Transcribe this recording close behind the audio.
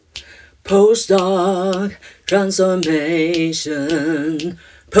Postdoc transformation,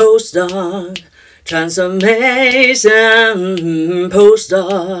 postdoc transformation,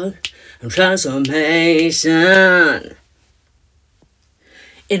 postdoc transformation.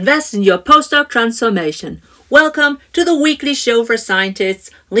 Invest in your postdoc transformation. Welcome to the weekly show for scientists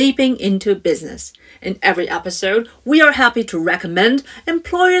leaping into business. In every episode, we are happy to recommend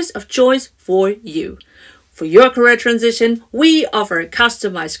employers of choice for you. For your career transition, we offer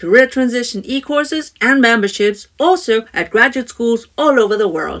customized career transition e-courses and memberships also at graduate schools all over the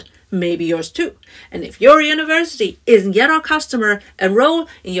world. Maybe yours too. And if your university isn't yet our customer, enroll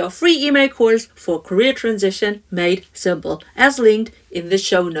in your free email course for career transition made simple, as linked in the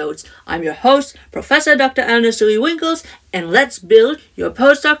show notes. I'm your host, Professor Dr. Eleanor Winkles, and let's build your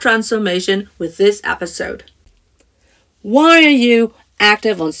postdoc transformation with this episode. Why are you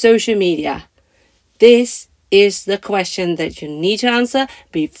active on social media? This is the question that you need to answer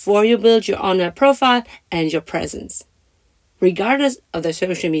before you build your online profile and your presence, regardless of the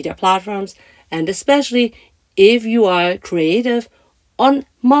social media platforms, and especially if you are creative on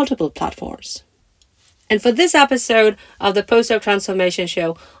multiple platforms. And for this episode of the Postdoc Transformation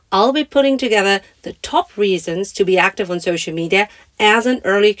Show, I'll be putting together the top reasons to be active on social media as an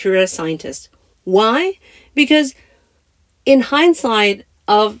early career scientist. Why? Because in hindsight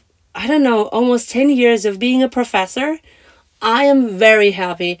of almost 10 years of being a professor, I am very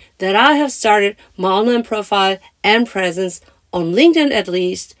happy that I have started my online profile and presence on LinkedIn at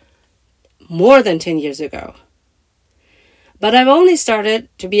least more than 10 years ago. But I've only started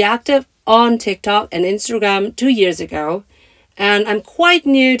to be active on TikTok and Instagram 2 years ago, and I'm quite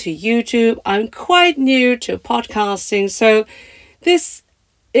new to YouTube. I'm quite new to podcasting, so this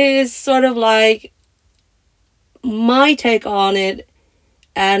is sort of like my take on it.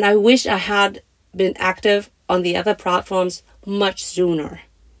 And I wish I had been active on the other platforms much sooner.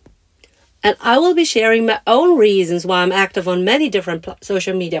 And I will be sharing my own reasons why I'm active on many different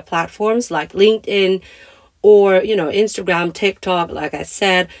social media platforms like LinkedIn or, Instagram, TikTok, like I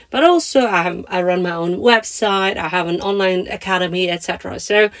said. But also I run my own website. I have an online academy, etc.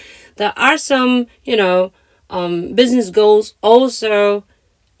 So there are some, business goals also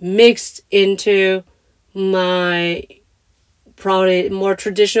mixed into my probably more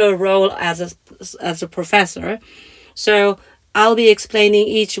traditional role as a professor. So I'll be explaining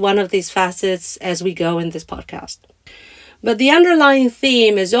each one of these facets as we go in this podcast. But the underlying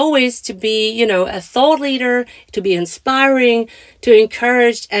theme is always to be, a thought leader, to be inspiring, to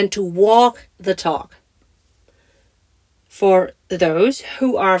encourage, and to walk the talk. For those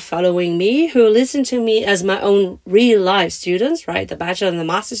who are following me, who listen to me as my own real life students, right? The bachelor and the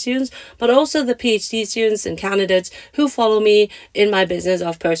master students, but also the PhD students and candidates who follow me in my business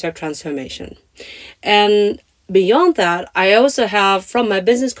of postdoc transformation. And beyond that, I also have from my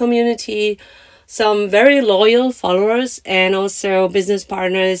business community some very loyal followers and also business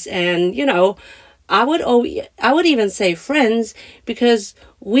partners, and I would even say friends, because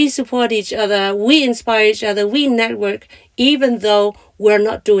we support each other, we inspire each other, we network, even though we're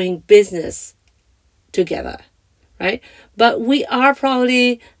not doing business together, right? But we are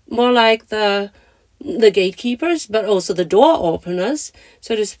probably more like the gatekeepers, but also the door openers,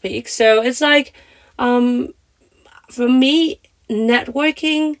 so to speak. So it's like, for me,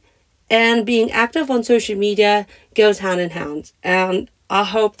 networking and being active on social media goes hand in hand. And I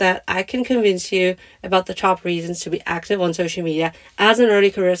hope that I can convince you about the top reasons to be active on social media as an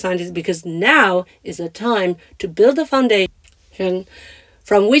early career scientist, because now is the time to build a foundation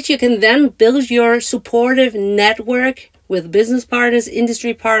from which you can then build your supportive network with business partners,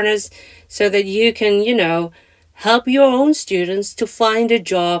 industry partners, so that you can, help your own students to find a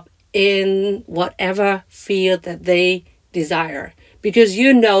job in whatever field that they desire, because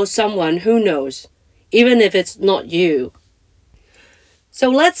you know someone who knows, even if it's not you. So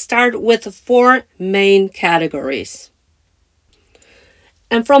let's start with the 4 main categories.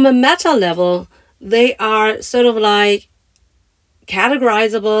 And from a meta level, they are sort of like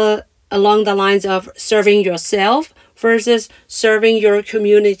categorizable along the lines of serving yourself versus serving your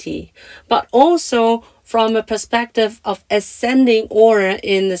community, but also from a perspective of ascending order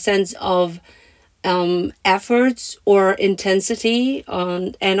in the sense of efforts or intensity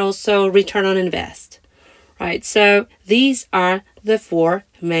and also return on invest, right? So these are the 4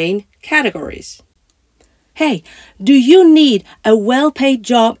 main categories. Hey, do you need a well-paid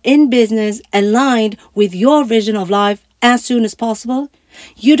job in business aligned with your vision of life as soon as possible?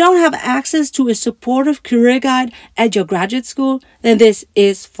 You don't have access to a supportive career guide at your graduate school? Then this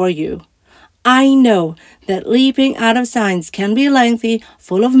is for you. I know that leaping out of science can be lengthy,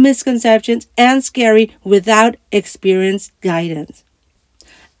 full of misconceptions, and scary without experienced guidance.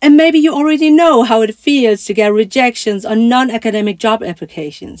 And maybe you already know how it feels to get rejections on non-academic job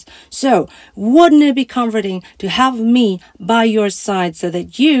applications. So, wouldn't it be comforting to have me by your side so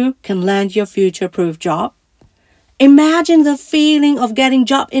that you can land your future-proof job? Imagine the feeling of getting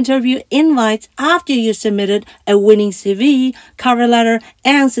job interview invites after you submitted a winning CV, cover letter,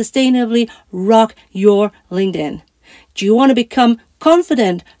 and sustainably rock your LinkedIn. Do you want to become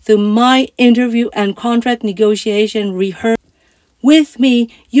confident through my interview and contract negotiation rehearsal? With me,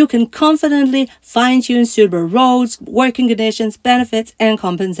 you can confidently fine-tune suitable roles, working conditions, benefits, and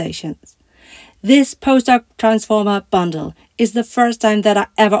compensations. This Postdoc Transformer bundle is the first time that I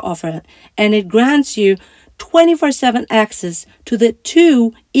ever offer it, and it grants you 24/7 access to the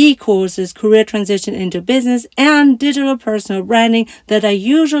 2 e-courses Career Transition into Business and Digital Personal Branding that are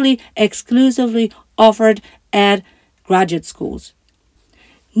usually exclusively offered at graduate schools.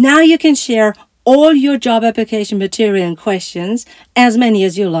 Now you can share all your job application material and questions, as many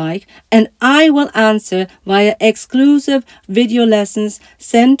as you like, and I will answer via exclusive video lessons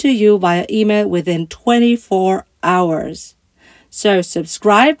sent to you via email within 24 hours. So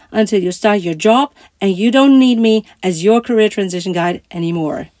subscribe until you start your job and you don't need me as your career transition guide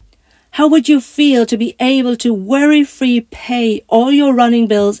anymore. How would you feel to be able to worry-free pay all your running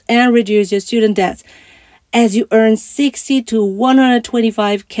bills and reduce your student debts as you earn 60 to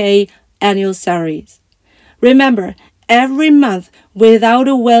 125K annual salaries? Remember, every month without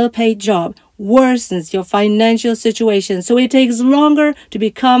a well-paid job worsens your financial situation, so it takes longer to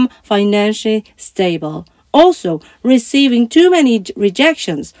become financially stable. Also, receiving too many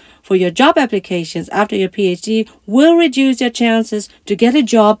rejections for your job applications after your PhD will reduce your chances to get a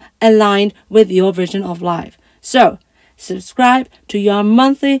job aligned with your vision of life. So, subscribe to your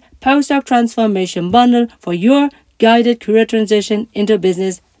monthly Postdoc Transformation bundle for your guided career transition into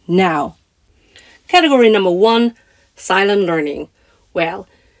business now. Category number 1, silent learning. Well,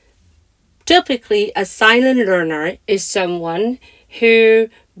 typically a silent learner is someone who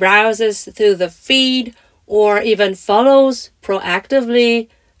browses through the feed or even follows proactively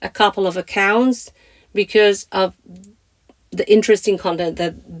a couple of accounts because of the interesting content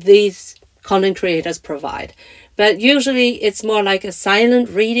that these content creators provide. But usually it's more like a silent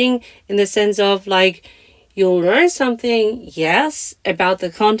reading in the sense of like you'll learn something, yes, about the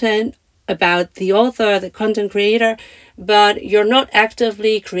content, about the author, the content creator, but you're not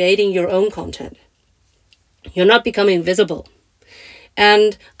actively creating your own content. You're not becoming visible.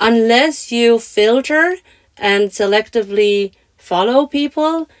 And unless you filter and selectively follow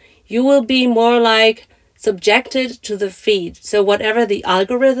people, you will be more like subjected to the feed. So whatever the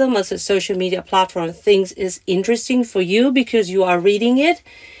algorithm of the social media platform thinks is interesting for you because you are reading it,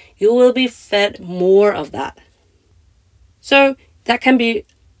 you will be fed more of that. So that can be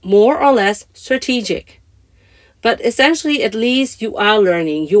more or less strategic. But essentially, at least you are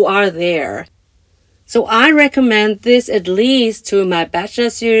learning, you are there. So I recommend this at least to my bachelor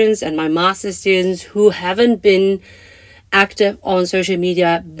students and my master students who haven't been active on social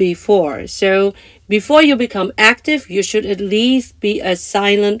media before. So before you become active, you should at least be a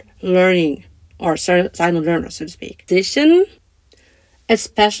silent learner, so to speak. Addition,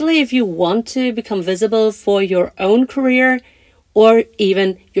 especially if you want to become visible for your own career or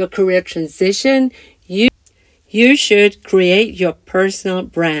even your career transition, you should create your personal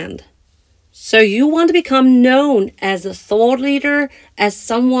brand. So you want to become known as a thought leader, as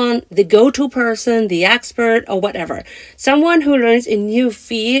someone, the go-to person, the expert, or whatever. Someone who learns a new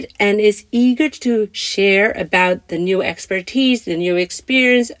field and is eager to share about the new expertise, the new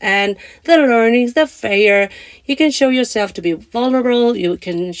experience, and the learnings, the failure. You can show yourself to be vulnerable. You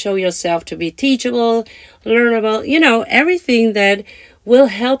can show yourself to be teachable, learnable, everything that will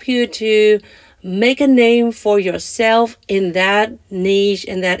help you to make a name for yourself in that niche,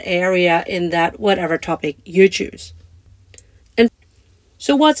 in that area, in that whatever topic you choose. And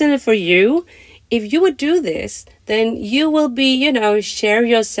so what's in it for you? If you would do this, then you will be, share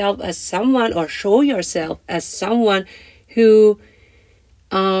yourself as someone or show yourself as someone who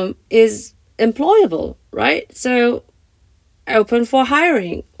is employable, right? So open for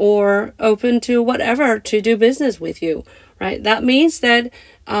hiring or open to whatever to do business with you, right? That means that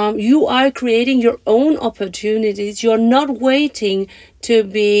you are creating your own opportunities. You're not waiting to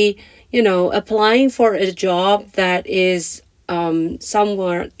be, applying for a job that is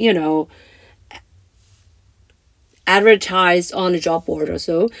somewhere, advertised on a job board or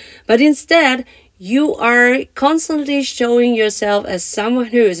so. But instead, you are constantly showing yourself as someone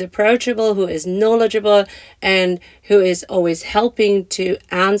who is approachable, who is knowledgeable, and who is always helping to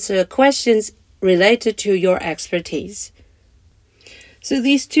answer questions related to your expertise. So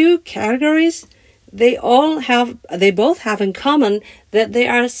these 2 categories, they both have in common that they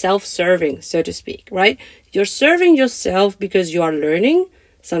are self-serving, so to speak, right? You're serving yourself because you are learning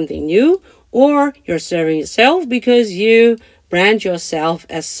something new, or you're serving yourself because you brand yourself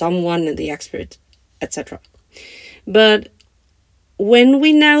as someone and the expert, etc. But when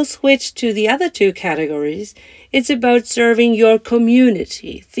we now switch to the other two categories, it's about serving your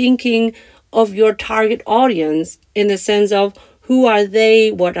community, thinking of your target audience in the sense of who are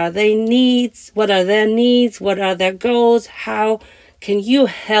they, what are their needs, what are their goals, how can you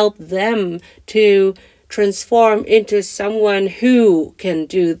help them to transform into someone who can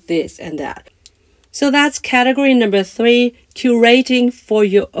do this and that. So that's category number 3, curating for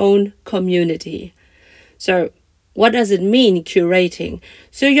your own community. So what does it mean, curating?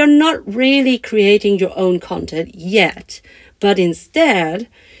 So you're not really creating your own content yet, but instead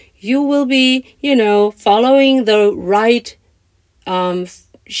you will be, following the right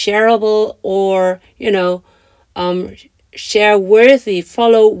shareable or, share-worthy,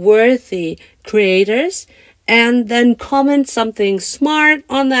 follow-worthy creators, and then comment something smart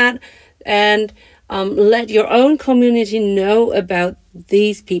on that and let your own community know about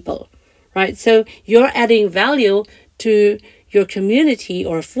these people, right? So you're adding value to your community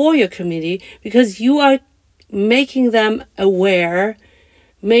or for your community because you are making them aware,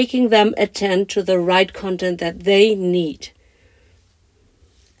 making them attend to the right content that they need.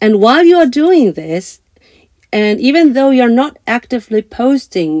 And while you are doing this, and even though you're not actively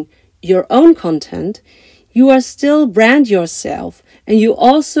posting your own content, you are still brand yourself, and you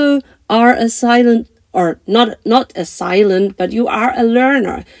also are a silent, or not a silent, but you are a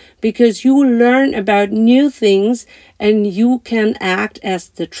learner, because you learn about new things and you can act as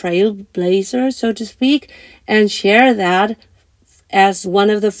the trailblazer, so to speak, and share that as one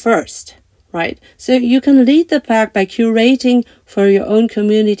of the first, right? So you can lead the pack by curating for your own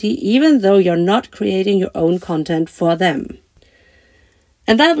community, even though you're not creating your own content for them.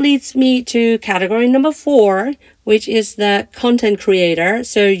 And that leads me to category number 4, which is the content creator.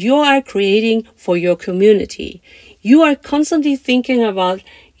 So you are creating for your community. You are constantly thinking about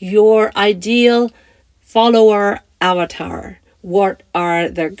your ideal follower avatar. What are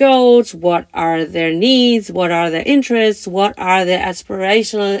their goals? What are their needs? What are their interests? What are their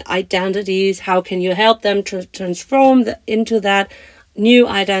aspirational identities? How can you help them to transform into that new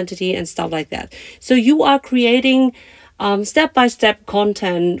identity and stuff like that? So you are creating step-by-step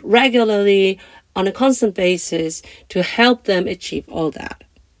content regularly on a constant basis to help them achieve all that.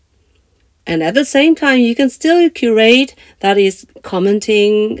 And at the same time, you can still curate, that is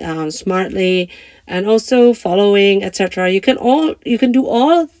commenting smartly and also following, etc. You can do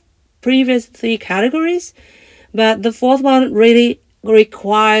all previous 3 categories, but the 4th one really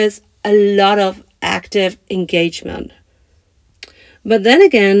requires a lot of active engagement. But then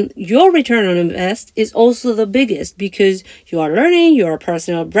again, your return on invest is also the biggest because you are learning, you are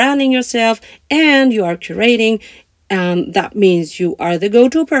personal branding yourself, and you are curating. That means you are the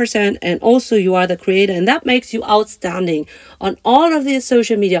go-to person, and also you are the creator, and that makes you outstanding on all of these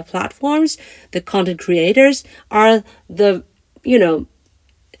social media platforms. The content creators are the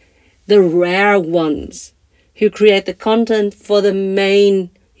rare ones who create the content for the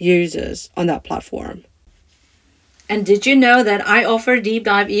main users on that platform. And did you know that I offer deep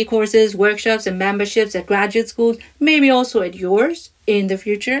dive e-courses, workshops, and memberships at graduate schools, maybe also at yours in the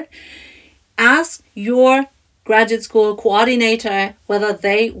future? Ask your graduate school coordinator whether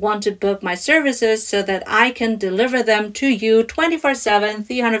they want to book my services so that I can deliver them to you 24/7,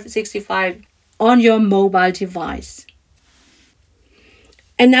 365 on your mobile device.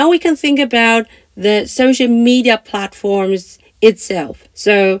 And now we can think about the social media platforms itself.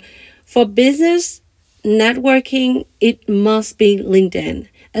 So for business networking, it must be LinkedIn,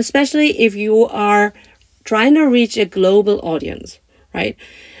 especially if you are trying to reach a global audience, right?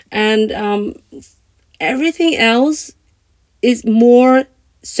 And everything else is more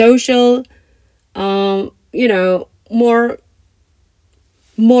social, more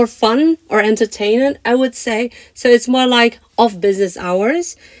fun or entertainment, I would say. So it's more like off business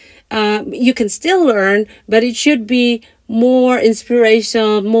hours. You can still learn, but it should be more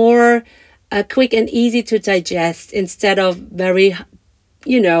inspirational, more quick and easy to digest instead of very,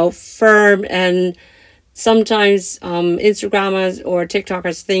 firm. And sometimes Instagrammers or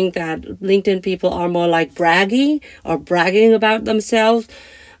TikTokers think that LinkedIn people are more like bragging about themselves.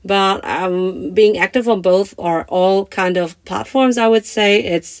 But being active on both or all kind of platforms, I would say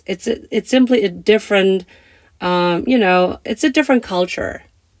it's simply a different, it's a different culture.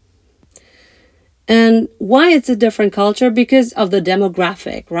 And why it's a different culture? Because of the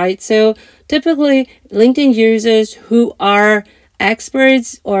demographic, right? So typically LinkedIn users who are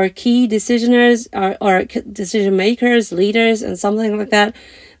experts or key decisioners or decision makers, leaders, and something like that,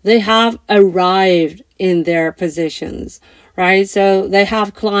 they have arrived in their positions, right? So they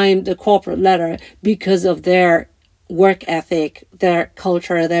have climbed the corporate ladder because of their work ethic, their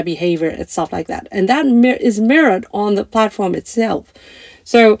culture, their behavior, and stuff like that. And that is mirrored on the platform itself.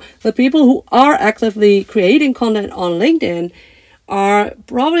 So the people who are actively creating content on LinkedIn are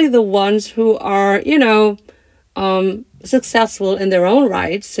probably the ones who are, successful in their own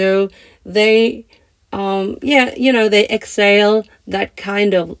right. So they, they exhale that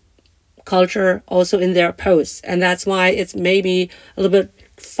kind of culture also in their posts. And that's why it's maybe a little bit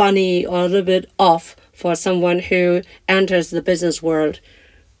funny or a little bit off for someone who enters the business world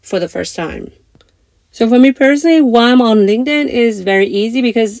for the first time. So for me personally, why I'm on LinkedIn is very easy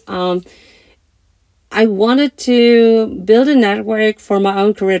because I wanted to build a network for my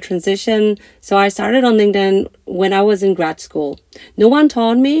own career transition. So I started on LinkedIn when I was in grad school. No one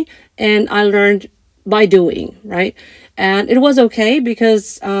taught me, and I learned by doing, right? And it was okay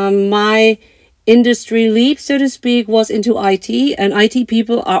because my industry leap, so to speak, was into IT, and IT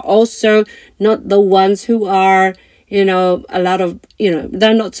people are also not the ones who are, a lot of,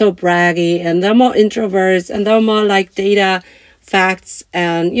 they're not so braggy, and they're more introverts, and they're more like data facts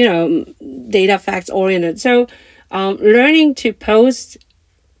and, data facts oriented. So learning to post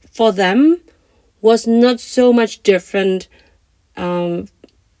for them was not so much different for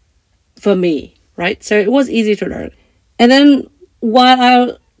me, right? So it was easy to learn. And then while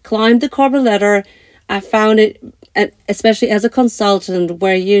I climbed the corporate ladder, I found it, especially as a consultant,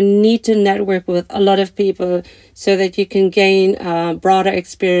 where you need to network with a lot of people so that you can gain broader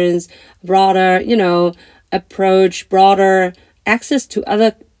experience, broader, approach, broader access to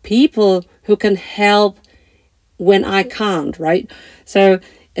other people who can help when I can't, right? So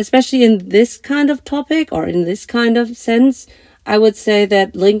especially in this kind of topic or in this kind of sense, I would say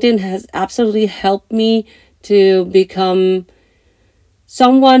that LinkedIn has absolutely helped me to become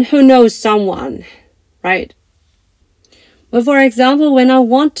someone who knows someone, right? But for example, when I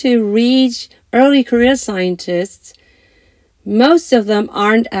want to reach early career scientists, most of them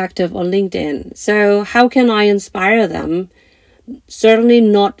aren't active on LinkedIn. So how can I inspire them? Certainly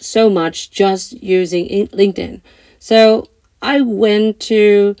not so much just using LinkedIn. So I went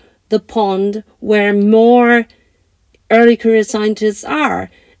to the pond where more early career scientists are.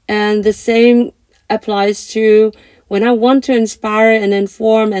 And the same applies to when I want to inspire and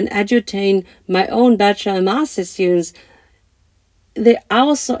inform and edutain my own bachelor and master students. They're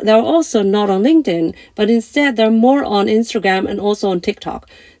also not on LinkedIn, but instead they're more on Instagram and also on TikTok.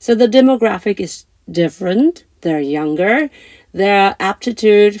 So the demographic is different. They're younger. Their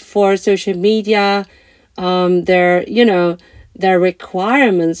aptitude for social media, their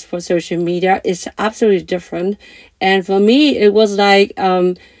requirements for social media is absolutely different. And for me, it was like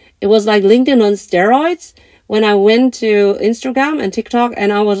LinkedIn on steroids. When I went to Instagram and TikTok,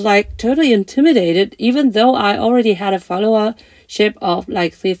 and I was like totally intimidated, even though I already had a followership of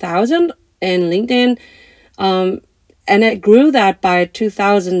like 3,000 in LinkedIn. And I grew that by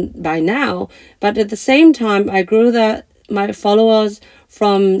 2,000 by now. But at the same time, I grew my followers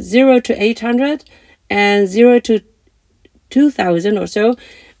from 0 to 800 and 0 to 2,000 or so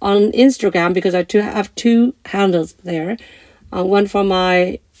on Instagram, because I have two handles there. One for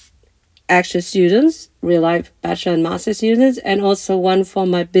my actual students, real life bachelor and master students, and also one for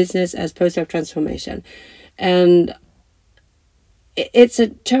my business as postdoc transformation. And it's a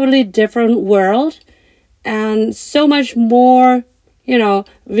totally different world and so much more,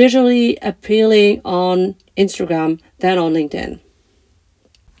 visually appealing on Instagram than on LinkedIn.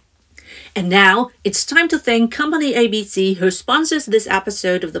 And now it's time to thank Company ABC, who sponsors this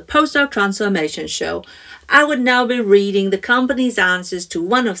episode of the Postdoc Transformation Show. I would now be reading the company's answers to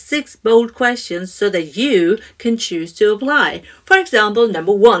one of 6 bold questions so that you can choose to apply. For example,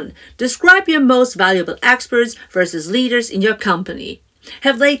 number 1, describe your most valuable experts versus leaders in your company.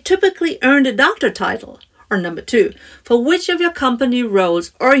 Have they typically earned a doctor title? Or number 2, for which of your company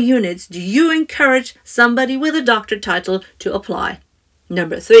roles or units do you encourage somebody with a doctor title to apply?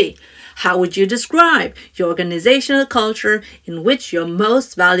 Number 3, how would you describe your organizational culture in which your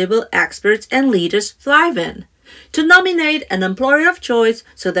most valuable experts and leaders thrive in? To nominate an employer of choice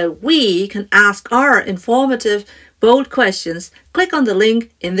so that we can ask our informative, bold questions, click on the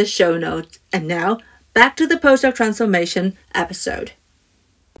link in the show notes. And now, back to the Postdoc Transformation episode.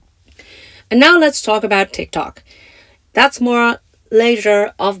 And now let's talk about TikTok. That's more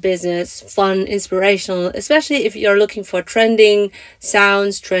leisure, of business, fun, inspirational, especially if you're looking for trending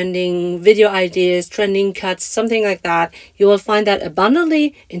sounds, trending video ideas, trending cuts, something like that. You will find that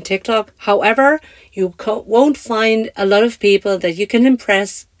abundantly in TikTok. However, you won't find a lot of people that you can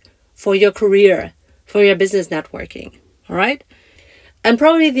impress for your career, for your business networking. All right? And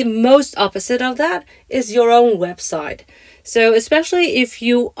probably the most opposite of that is your own website. So especially if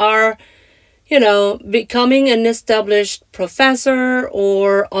you are becoming an established professor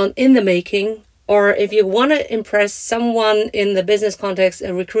or in the making, or if you want to impress someone in the business context,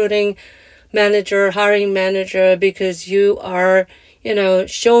 a recruiting manager, hiring manager, because you are,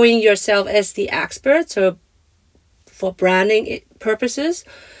 showing yourself as the expert, so for branding purposes,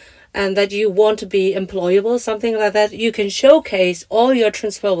 and that you want to be employable, something like that, you can showcase all your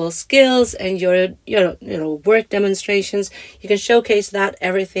transferable skills and your work demonstrations. You can showcase that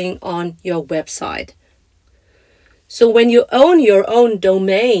everything on your website. So when you own your own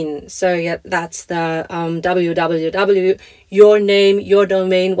domain, so yeah, that's the www, your name, your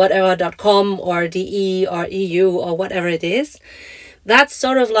domain, whatever.com or de or eu or whatever it is, that's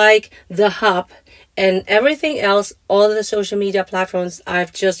sort of like the hub. And everything else, all the social media platforms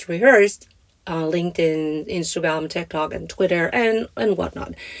I've just rehearsed, LinkedIn, Instagram, TikTok, and Twitter, and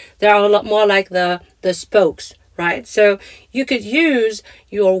whatnot, they are a lot more like the spokes, right? So you could use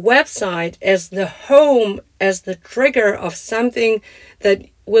your website as the home, as the trigger of something that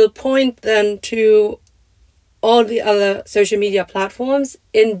will point then to all the other social media platforms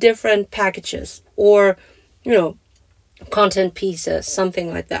in different packages or, content pieces,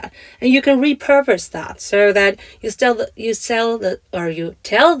 something like that. And you can repurpose that so that you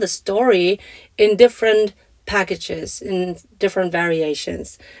tell the story in different packages, in different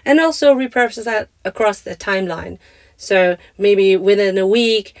variations, and also repurpose that across the timeline. So maybe within a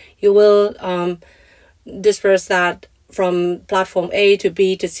week you will disperse that from platform A to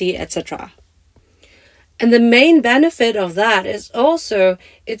B to C, etc. And the main benefit of that is also,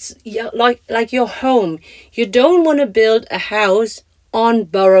 it's like your home. You don't want to build a house on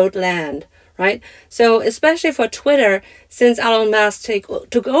borrowed land, right? So especially for Twitter, since Elon Musk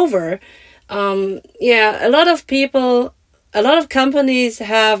took over, a lot of companies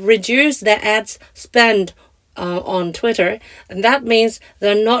have reduced their ads spend on Twitter. And that means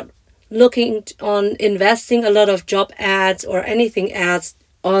they're not looking on investing a lot of job ads or anything ads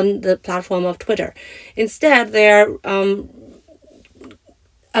on the platform of Twitter. Instead, there are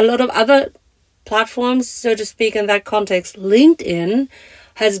a lot of other platforms, so to speak, in that context. LinkedIn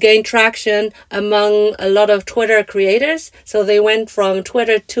has gained traction among a lot of Twitter creators. So they went from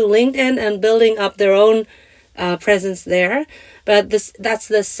Twitter to LinkedIn and building up their own presence there. But that's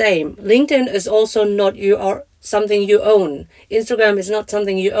the same. LinkedIn is also not something you own. Instagram is not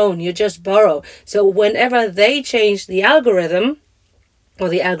something you own. You just borrow. So whenever they change the algorithm, or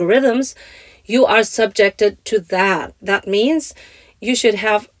the algorithms, you are subjected to that. That means you should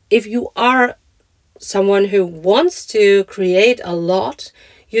have, if you are someone who wants to create a lot,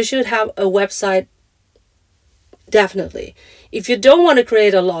 you should have a website, definitely. If you don't want to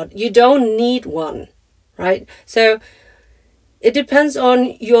create a lot, you don't need one, right? So it depends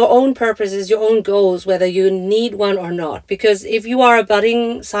on your own purposes, your own goals, whether you need one or not. Because if you are a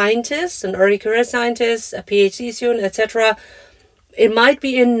budding scientist, an early career scientist, a PhD student, etc., it might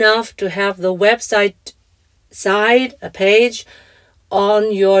be enough to have the website side, a page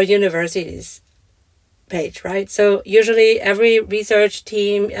on your university's page, right? So usually every research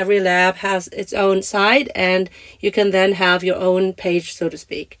team, every lab has its own site, and you can then have your own page, so to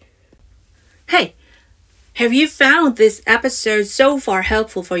speak. Hey, have you found this episode so far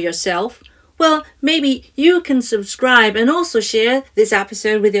helpful for yourself? Well, maybe you can subscribe and also share this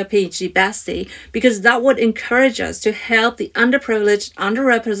episode with your PhD bestie, because that would encourage us to help the underprivileged,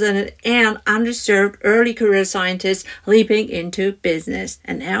 underrepresented, and underserved early career scientists leaping into business.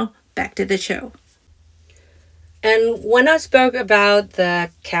 And now, back to the show. And when I spoke about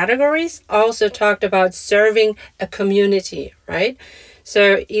the categories, I also talked about serving a community, right?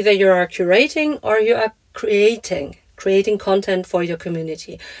 So either you are curating or you are creating content for your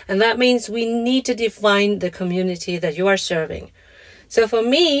community. And that means we need to define the community that you are serving. So for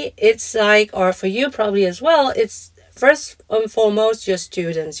me, it's like, or for you probably as well, it's first and foremost your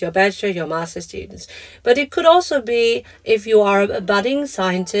students, your bachelor, your master students. But it could also be if you are a budding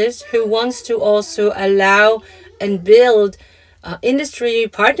scientist who wants to also allow and build industry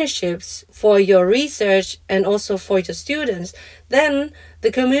partnerships for your research and also for your students, then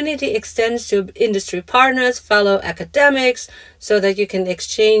The community extends to industry partners, fellow academics, so that you can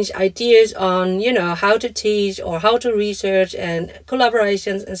exchange ideas on, how to teach or how to research and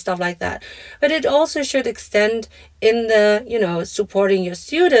collaborations and stuff like that. But it also should extend in the, supporting your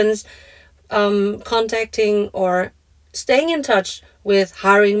students, contacting or staying in touch with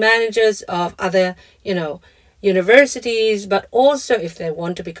hiring managers of other, universities, but also if they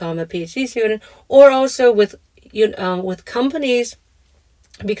want to become a PhD student, or also with companies,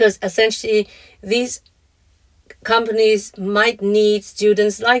 because essentially these companies might need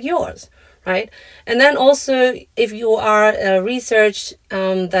students like yours, right? And then also, if you are a researcher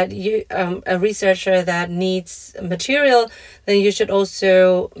that needs material, then you should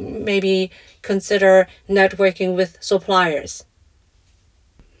also maybe consider networking with suppliers.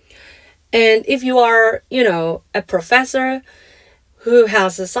 And if you are, a professor who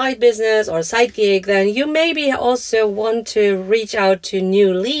has a side business or side gig, then you maybe also want to reach out to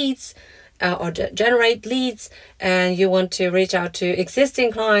new leads or generate leads, and you want to reach out to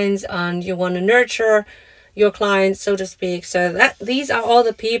existing clients, and you want to nurture your clients, so to speak. So that these are all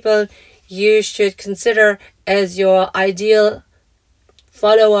the people you should consider as your ideal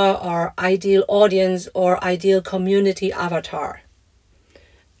follower or ideal audience or ideal community avatar.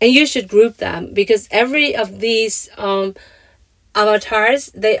 And you should group them, because every of these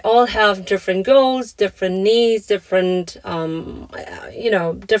avatars, they all have different goals, different needs, different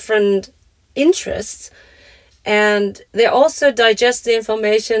different interests, and they also digest the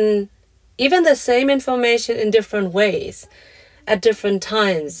information, even the same information, in different ways at different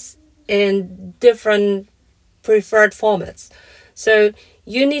times in different preferred formats. So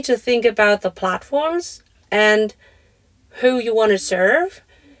you need to think about the platforms and who you want to serve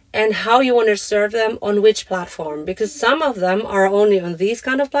and how you want to serve them on which platform, because some of them are only on these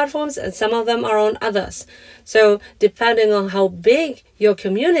kind of platforms and some of them are on others. So depending on how big your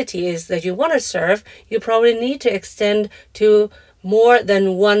community is that you want to serve, you probably need to extend to more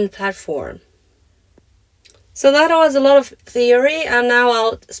than one platform. So that was a lot of theory, and now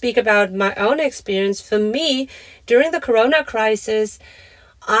I'll speak about my own experience. For me, during the Corona crisis,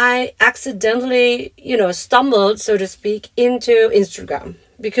 I accidentally, stumbled, so to speak, into Instagram,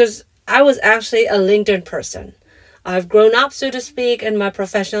 because I was actually a LinkedIn person. I've grown up, so to speak, in my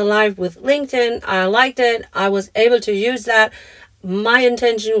professional life with LinkedIn. I liked it. I was able to use that. My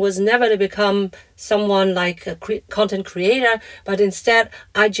intention was never to become someone like a content creator, but instead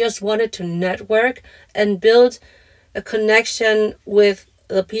I just wanted to network and build a connection with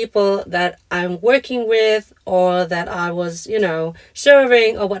the people that I'm working with or that I was,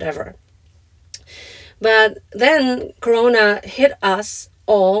 serving or whatever. But then Corona hit us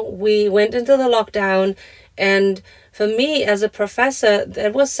all. We went into the lockdown, and for me as a professor,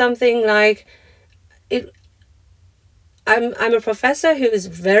 that was something like it. I'm a professor who is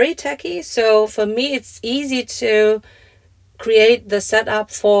very techy, so for me it's easy to create the setup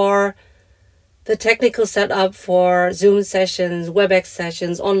for the technical setup for Zoom sessions, WebEx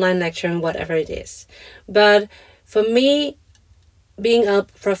sessions, online lecturing, whatever it is. But for me, being a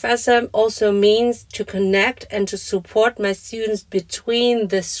professor also means to connect and to support my students between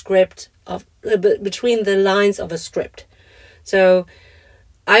the lines of a script. So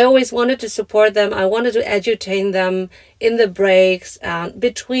I always wanted to support them. I wanted to edutain them in the breaks,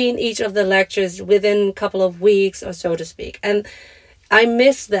 between each of the lectures within a couple of weeks or so to speak. And I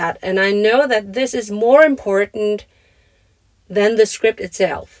miss that. And I know that this is more important than the script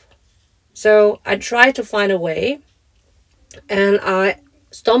itself. So I tried to find a way, and I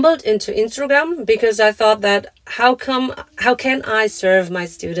stumbled into Instagram because I thought that how can I serve my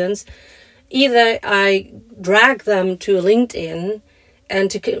students? Either I drag them to LinkedIn,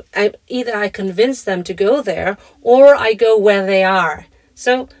 and either I convince them to go there, or I go where they are.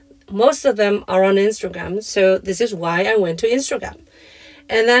 So most of them are on Instagram. So this is why I went to Instagram.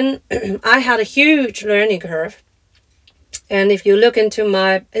 And then I had a huge learning curve. And if you look into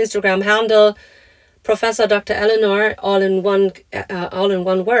my Instagram handle, Professor Dr. Eleanor, all in one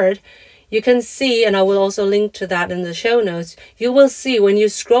word, you can see, and I will also link to that in the show notes, you will see when you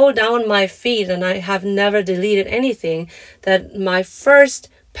scroll down my feed, and I have never deleted anything, that my first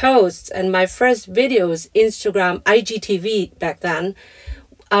posts and my first videos, Instagram, IGTV back then,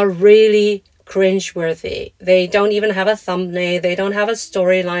 are really cringeworthy. They don't even have a thumbnail. They don't have a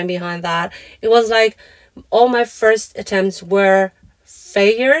storyline behind that. It was like all my first attempts were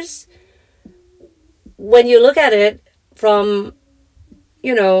failures. When you look at it from,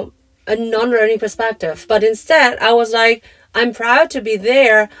 a non-learning perspective. But instead, I was like, I'm proud to be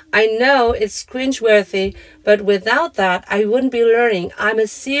there. I know it's cringeworthy, but without that, I wouldn't be learning. I'm a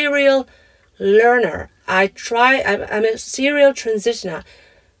serial learner. I'm a serial transitioner.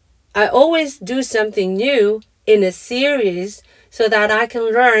 I always do something new in a series so that I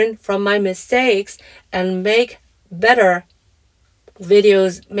can learn from my mistakes and make better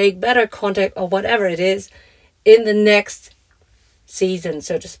videos, make better content or whatever it is in the next season,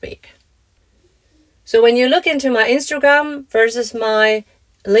 so to speak. So when you look into my Instagram versus my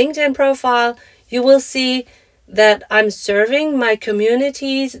LinkedIn profile, you will see that I'm serving my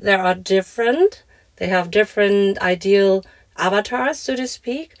communities. They are different. They have different ideal avatars, so to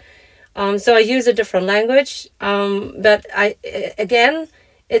speak. So I use a different language. But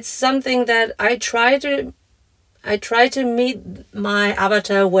it's something that I try to meet my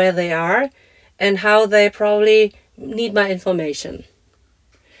avatar where they are and how they probably need my information.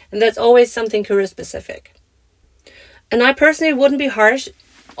 And that's always something career specific. And I personally wouldn't be harsh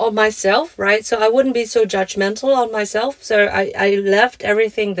on myself, right? So I wouldn't be so judgmental on myself. So I left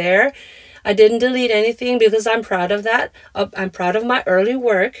everything there. I didn't delete anything because I'm proud of that. I'm proud of my early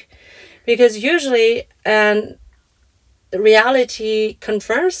work because usually, and reality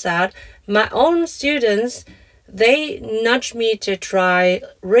confirms that, my own students, they nudge me to try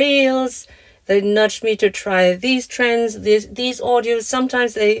reels. They nudge me to try these trends, these audios.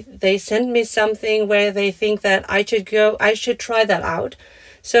 Sometimes they send me something where they think that I should try that out.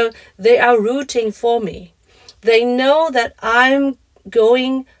 So they are rooting for me. They know that I'm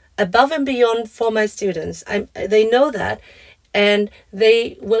going above and beyond for my students. They know that, and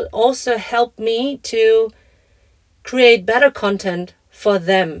they will also help me to create better content for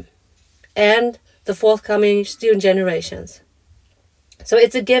them and the forthcoming student generations. So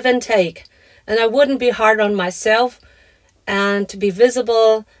it's a give and take. And I wouldn't be hard on myself, and to be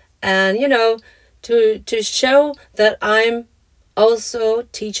visible and, to show that I'm also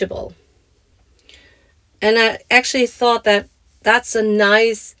teachable. And I actually thought that that's a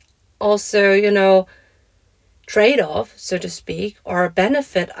nice also, trade-off, so to speak, or a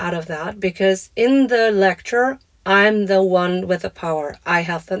benefit out of that, because in the lecture, I'm the one with the power. I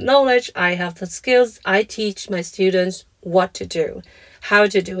have the knowledge, I have the skills, I teach my students what to do, how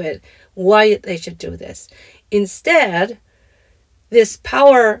to do it, why they should do this. Instead, this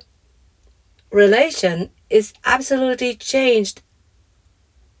power relation is absolutely changed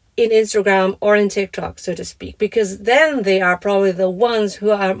in Instagram or in TikTok, so to speak, because then they are probably the ones who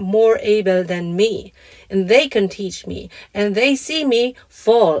are more able than me, and they can teach me, and they see me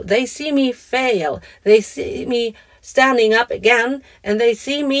fall, they see me fail, they see me standing up again, and they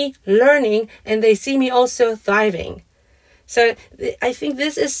see me learning, and they see me also thriving. So I think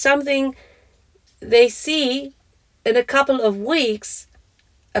this is something they see in a couple of weeks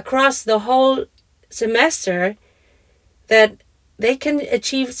across the whole semester, that they can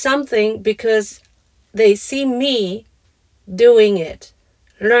achieve something because they see me doing it,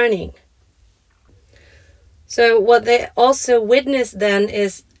 learning. So what they also witness then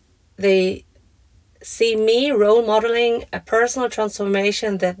is they see me role modeling a personal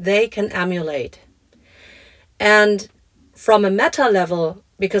transformation that they can emulate. And from a meta level,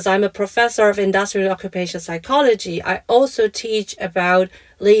 because I'm a professor of industrial occupational psychology, I also teach about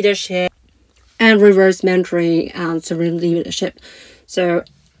leadership and reverse mentoring and serene leadership. So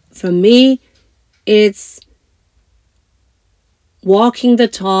for me, it's walking the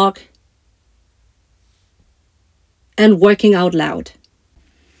talk and working out loud.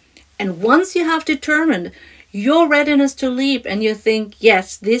 And once you have determined your readiness to leap and you think,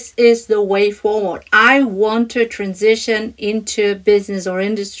 yes, this is the way forward, I want to transition into business or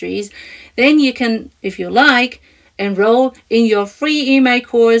industries, then you can, if you like, enroll in your free email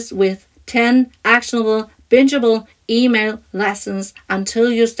course with 10 actionable, bingeable email lessons until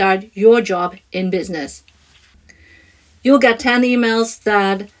you start your job in business. You'll get 10 emails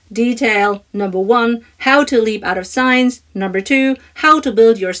that detail, number 1, how to leap out of science, number 2, how to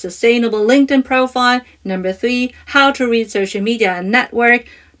build your sustainable LinkedIn profile, number 3, how to read social media and network,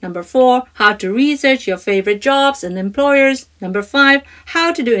 number 4, how to research your favorite jobs and employers, number 5,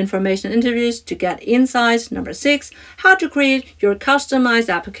 how to do information interviews to get insights, number 6, how to create your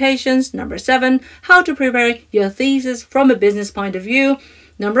customized applications, number 7, how to prepare your thesis from a business point of view,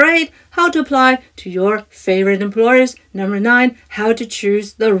 number 8, how to apply to your favorite employers. Number 9, how to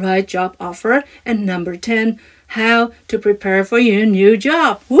choose the right job offer. And number 10, how to prepare for your new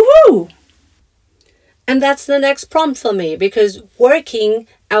job. Woohoo! And that's the next prompt for me, because working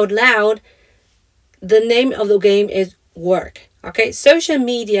out loud, the name of the game is work. Okay, social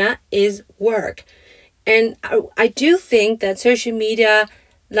media is work. And I do think that social media,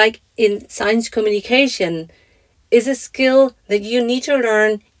 like in science communication, is a skill that you need to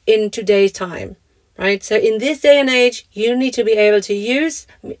learn in today's time, right? So in this day and age, you need to be able to use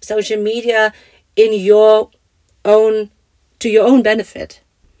social media in to your own benefit,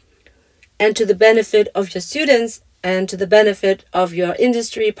 and to the benefit of your students, and to the benefit of your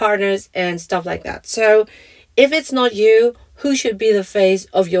industry partners and stuff like that. So if it's not you, who should be the face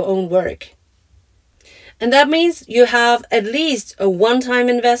of your own work? And that means you have at least a one-time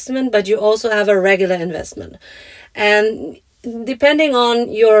investment, but you also have a regular investment. And depending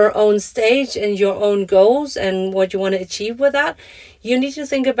on your own stage and your own goals and what you want to achieve with that, you need to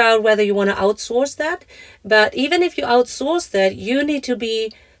think about whether you want to outsource that. But even if you outsource that, you need to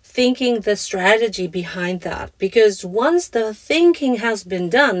be thinking the strategy behind that. Because once the thinking has been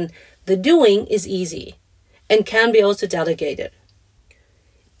done, the doing is easy and can be also delegated.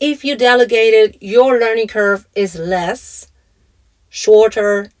 If you delegate it, your learning curve is less,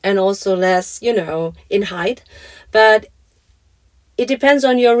 shorter, and also less, in height. But it depends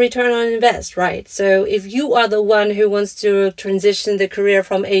on your return on invest, right? So if you are the one who wants to transition the career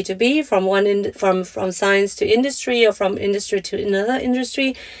from A to B, from science to industry, or from industry to another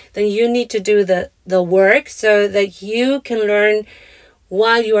industry, then you need to do the work so that you can learn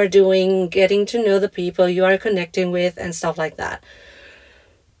while you are getting to know the people you are connecting with and stuff like that.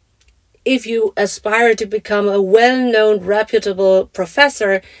 If you aspire to become a well-known, reputable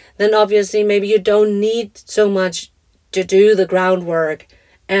professor, then obviously maybe you don't need so much to do the groundwork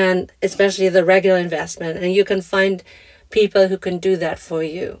and especially the regular investment, and you can find people who can do that for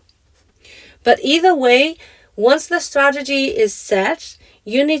you. But either way, once the strategy is set,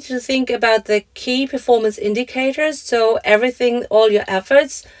 you need to think about the key performance indicators. So everything, all your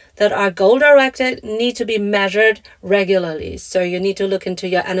efforts that are goal directed need to be measured regularly. So you need to look into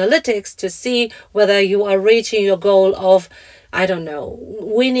your analytics to see whether you are reaching your goal of,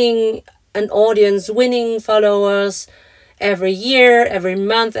 winning an audience, winning followers every year, every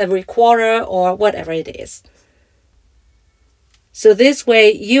month, every quarter, or whatever it is. So this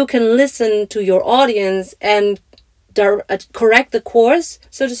way you can listen to your audience and correct the course,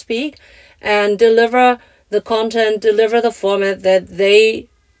 so to speak, and deliver the content, deliver the format that they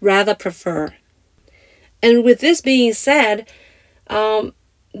rather prefer. And with this being said,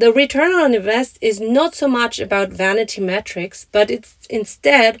 the return on invest is not so much about vanity metrics, but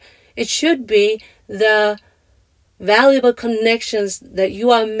it should be the valuable connections that you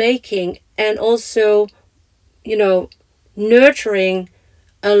are making and also, nurturing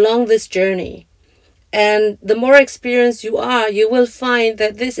along this journey. And the more experienced you are, you will find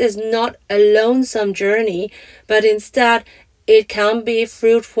that this is not a lonesome journey, but instead it can be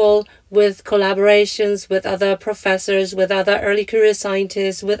fruitful with collaborations with other professors, with other early career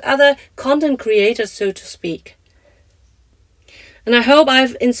scientists, with other content creators, so to speak. And I hope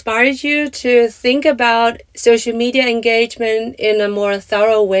I've inspired you to think about social media engagement in a more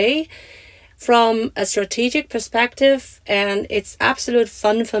thorough way from a strategic perspective, and it's absolute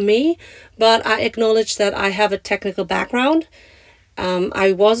fun for me, but I acknowledge that I have a technical background.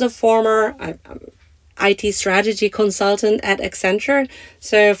 I was a former IT strategy consultant at Accenture,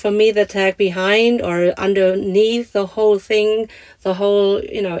 so for me the tech behind or underneath the whole thing, the whole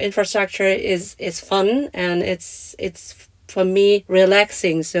infrastructure is fun, and it's for me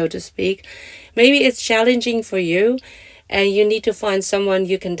relaxing, so to speak. Maybe it's challenging for you, and you need to find someone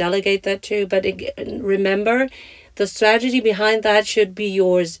you can delegate that to. But again, remember, the strategy behind that should be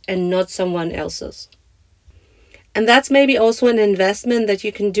yours and not someone else's. And that's maybe also an investment that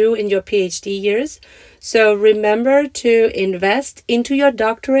you can do in your PhD years. So remember to invest into your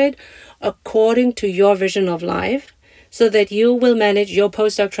doctorate according to your vision of life, so that you will manage your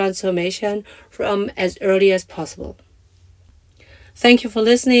postdoc transformation from as early as possible. Thank you for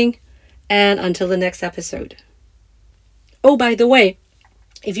listening, and until the next episode. Oh, by the way,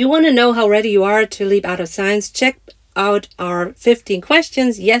 if you want to know how ready you are to leap out of science, check out our 15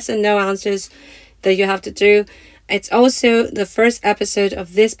 questions, yes and no answers that you have to do. It's also the first episode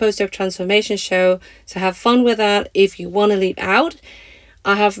of this postdoc transformation show, so have fun with that if you want to leap out.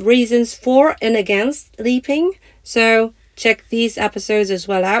 I have reasons for and against leaping, so check these episodes as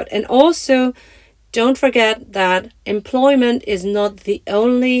well out. And also, don't forget that employment is not the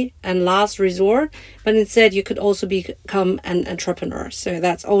only and last resort, but instead you could also become an entrepreneur. So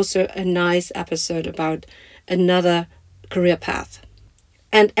that's also a nice episode about another career path.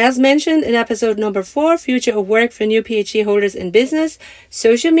 And as mentioned in episode number 4, Future of Work for New PhD Holders in Business,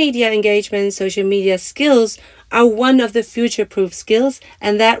 social media engagement, social media skills are one of the future-proof skills,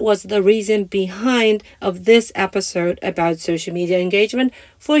 and that was the reason behind of this episode about social media engagement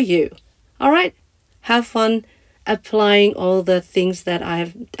for you. All right? Have fun applying all the things that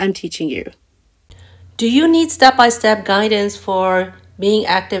I'm teaching you. Do you need step-by-step guidance for being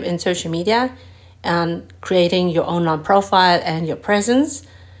active in social media and creating your online profile and your presence?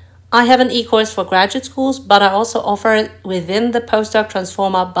 I have an e-course for graduate schools, but I also offer it within the Postdoc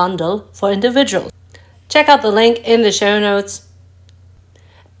Transformer bundle for individuals. Check out the link in the show notes.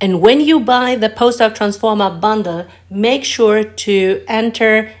 And when you buy the Postdoc Transformer bundle, make sure to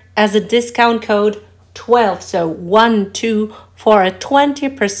enter as a discount code 12, so 12, for a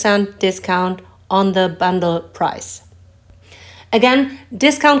 20% discount on the bundle price. Again,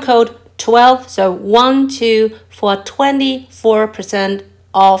 discount code 12, so 12 for 24%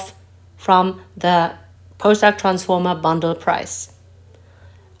 off from the Postdoc Transformer bundle price.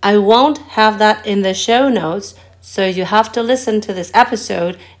 I won't have that in the show notes, so you have to listen to this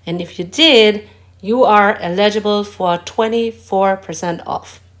episode, and if you did, you are eligible for 24%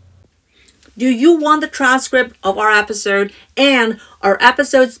 off. Do you want the transcript of our episode and our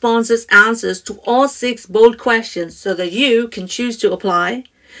episode sponsors' answers to all 6 bold questions so that you can choose to apply?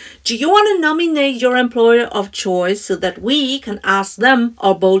 Do you want to nominate your employer of choice so that we can ask them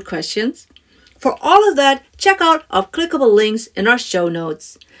our bold questions? For all of that, check out our clickable links in our show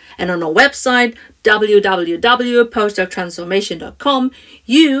notes. And on our website, www.postdoctransformation.com,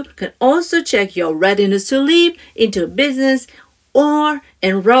 you can also check your readiness to leap into business or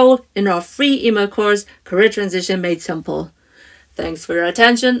enroll in our free email course, Career Transition Made Simple. Thanks for your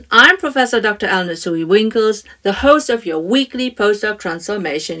attention. I'm Professor Dr. Eleanor Sui Winkles, the host of your weekly Postdoc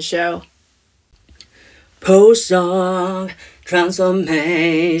Transformation Show. Postdoc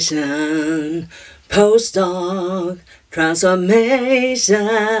Transformation. Postdoc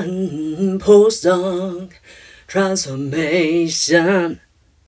Transformation. Postdoc Transformation.